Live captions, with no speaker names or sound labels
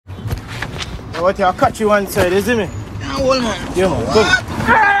What you catch you one side, you see me? Yeah, old man. Yeah, man. Come.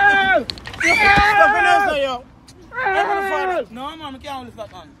 No, man, I can't lift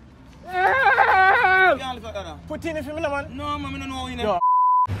that, man. I can't lift that, man. Put in it for me, man. No, man, I don't know how you know. Yo.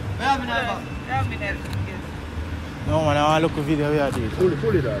 No, man, I want to look at the video we are doing.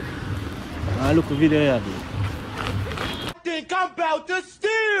 Pull it out. I look at the video we are doing. Think I'm about to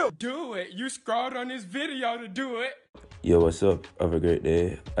steal! Do it. You scrolled on this video to do it. Yo, what's up? Have a great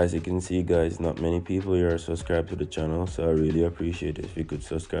day. As you can see, guys, not many people here are subscribed to the channel, so I really appreciate it if you could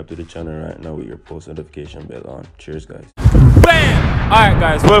subscribe to the channel right now with your post notification bell on. Cheers, guys. Bam! Alright,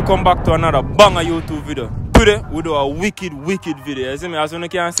 guys, welcome back to another banger YouTube video. Today we do a wicked video. You see me? As you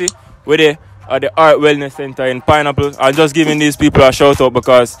can see, we're there at the Art Wellness Center in Pineapple. I'm just giving these people a shout out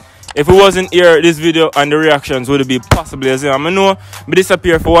because if it wasn't here, this video and the reactions would be possibly, you see, I know we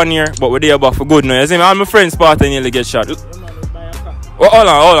disappear for 1 year, but we're there about for good now. You see, all my friends part and nearly get shot. Oh, hold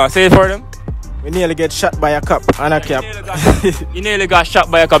on, say it for them. We nearly get shot by a cop and a cap. You nearly got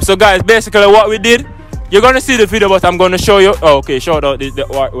shot by a cop. So guys, basically what we did, you're gonna see the video, but I'm gonna show you. Oh, okay, shout out the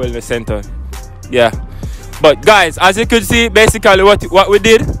Art Wellness Center. Yeah. But guys, as you can see, basically what we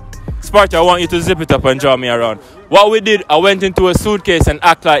did, Sparta, I want you to zip it up and draw me around. What we did, I went into a suitcase and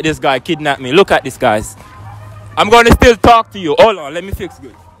act like this guy kidnapped me. Look at this, guys. I'm going to still talk to you. Hold on, let me fix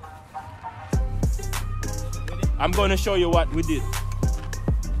good. I'm going to show you what we did.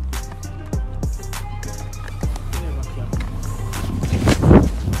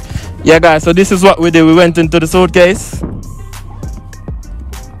 Yeah, guys, so this is what we did. We went into the suitcase.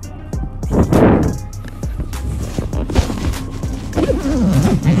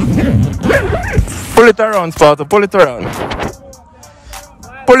 Pull it around, Sparta. Pull it around.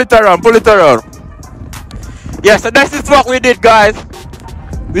 Pull it around. Yeah, so this is what we did, guys.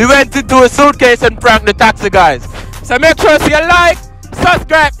 We went into a suitcase and pranked the taxi guys. So make sure you like,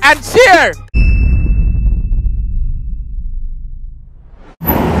 subscribe, and share.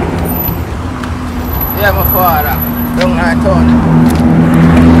 Yeah, my father. Don't I turn.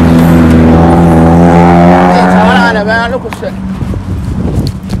 Hey, man, look at that.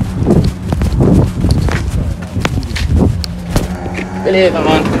 Believe it,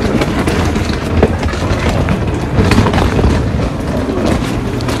 man.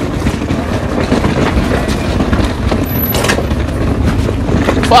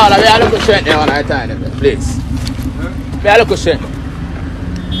 Father, we are looking straight there one at a time, please. We are looking straight.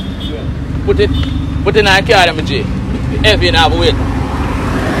 Put it in a car, G. Heavy and have weight.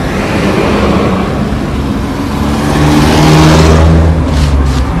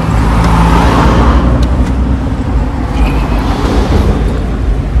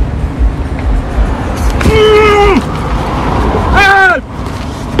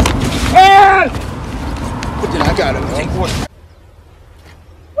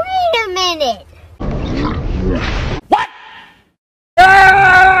 Wait a minute. What?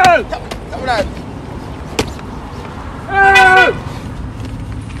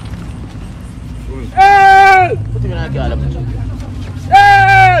 Put him in a car.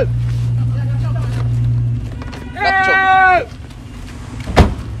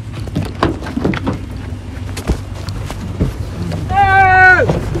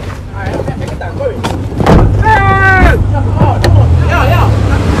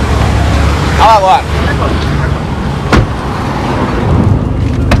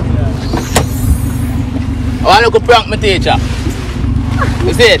 I want to go prank my teacher.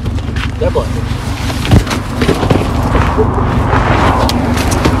 You see it? Yeah, boy.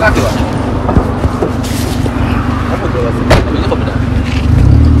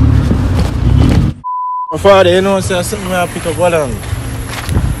 My father, you know, say something I pick up all on.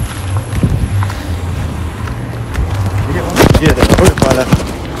 Yeah, that's good, father.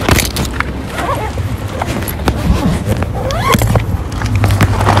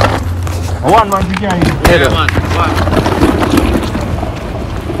 One man, you can't use it. Yeah, man.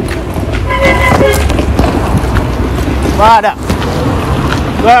 Father,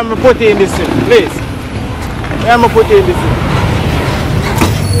 where am I putting in this thing, please? Where am I putting in this thing?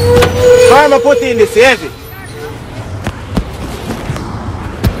 Where am I putting in this heavy?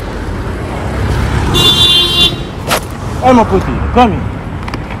 Where am I putting it? Come here.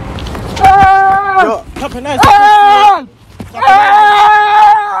 Yo, stop it nice.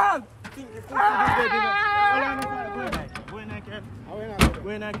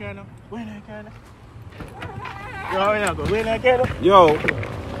 Yo,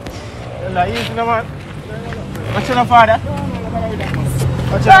 you're easy, man. What's your father?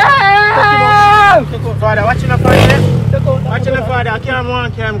 What's your father? What's your father? What's your father? I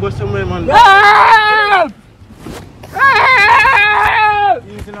can't go somewhere, man.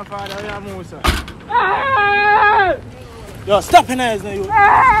 this in the father, you have more, sir. Yo, stop in eyes now, you.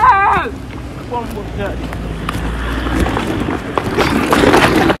 One more, daddy.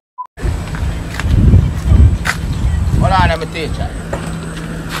 Hold on, I'm a teacher.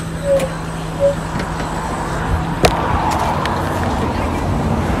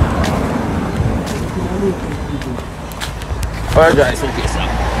 Apologize for this.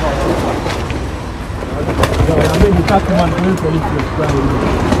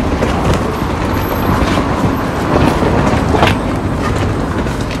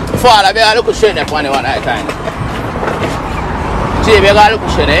 Father, I look straight up on the one at a time. See, I look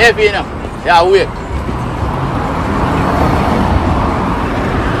straight heavy enough. Yeah, wait.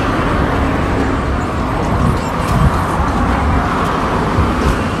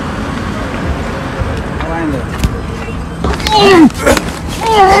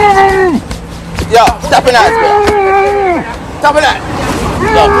 Yo, stop in that, bro. Stop in that.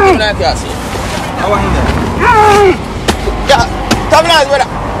 Yo, stop in that, yes. I want him there. Yo, stop in that, brother.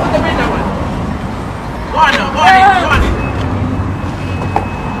 What's the window, man? Go on now, go on in.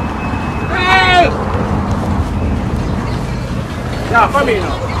 Yeah, come here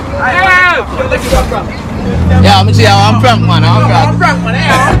now. Yeah, I'm see how I'm Frank, man. I'm Frank, man.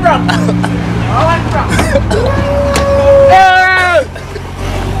 Yeah, I'm Frank. I'm Frank.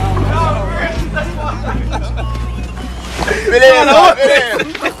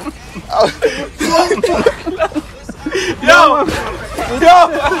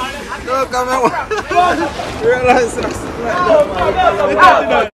 Yo, come on.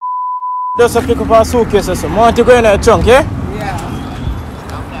 Just pick up our suitcase or something. Want to go in a trunk, yeah?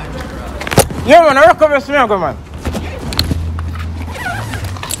 Yeah, man, I recover some younger, man.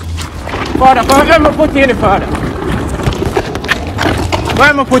 Father, where am I put in, Father? Where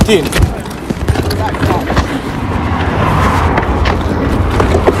am I put in?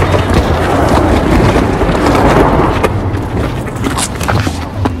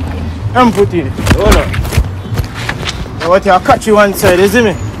 I'm putting it. Hold on. Now what you catch you one side, is it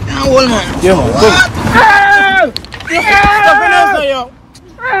me? Yeah, hold man. Yeah, man.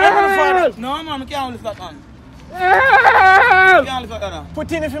 No, man, I can't lift that man. I can't lift that man.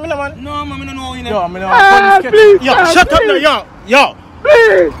 Put in it for me, man. No, man, I don't know you know. Yo, I'm gonna please. Yo, shut up now, yo.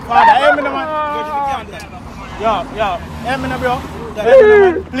 Please. Father, hear me, man. Yo, hear me, bro.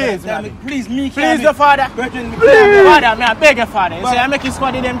 Please, man. Please, me. Please, the father. Please. Father, me, I beg your father. You say I make his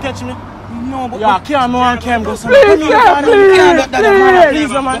squad them catch me. No, but yo, can't me one cam go somewhere. Please,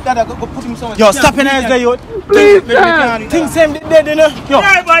 please, man. Yo, stop in eyes there, yo. Please, things same dead, you know. Yo,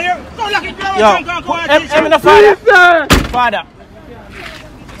 hear me, the father. Father.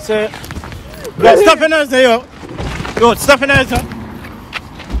 Say, yo, stop in eyes there, yo. Yo, stop in eyes there.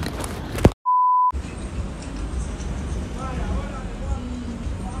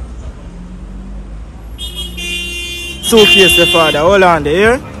 Suitcase, the father. Hold on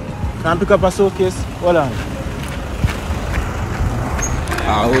there. Can I pick up a suitcase? Hold on.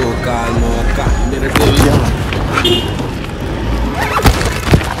 Oh, God.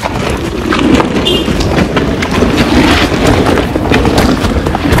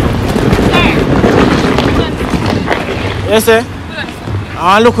 Yes, sir?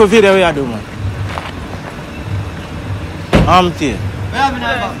 I look a video we are doing, man. I'm here.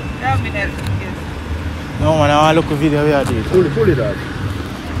 No, man, I look a video we are doing. Fully, dog.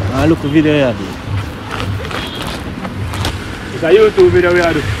 I look a video we are doing. It's a YouTube video we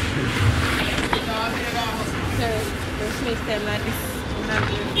are doing.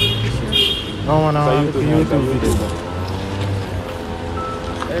 No, man, I look a YouTube video.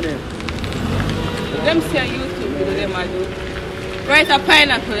 Them see a YouTube video, them I do. Right a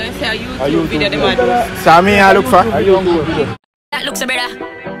pineapple, them see a YouTube video, them I do. So me, I look for. That looks a brother.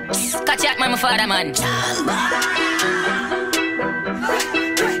 Catch up, my father, man.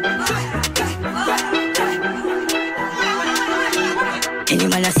 Any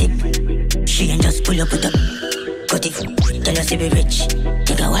man a sip, she ain't just pull up with up. Cut it, tell us to be rich.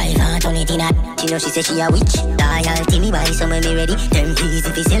 Take a wife and turn it in that. She know she say she a witch. Loyalty me buy some when me ready. Them please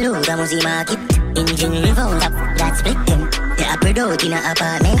if you sell out, I'm see market. Engine revolt up, that split them. They are product in a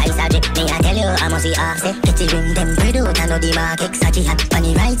apartment. I suggest me I tell you, I must see offset. Get it ring them product, I know the market. Sachi hat on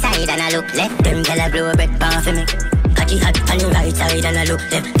the right side and I look left. Them tell a blow bread bar for me. Catchy hat on the right side and I look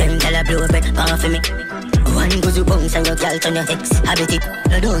left. Them tell a blow bread bar for me. One goes to bounce and your girl turn your ex. Habit it,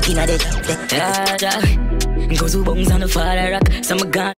 no don't in a dead. Goes to bounce on the father rock. Some gun.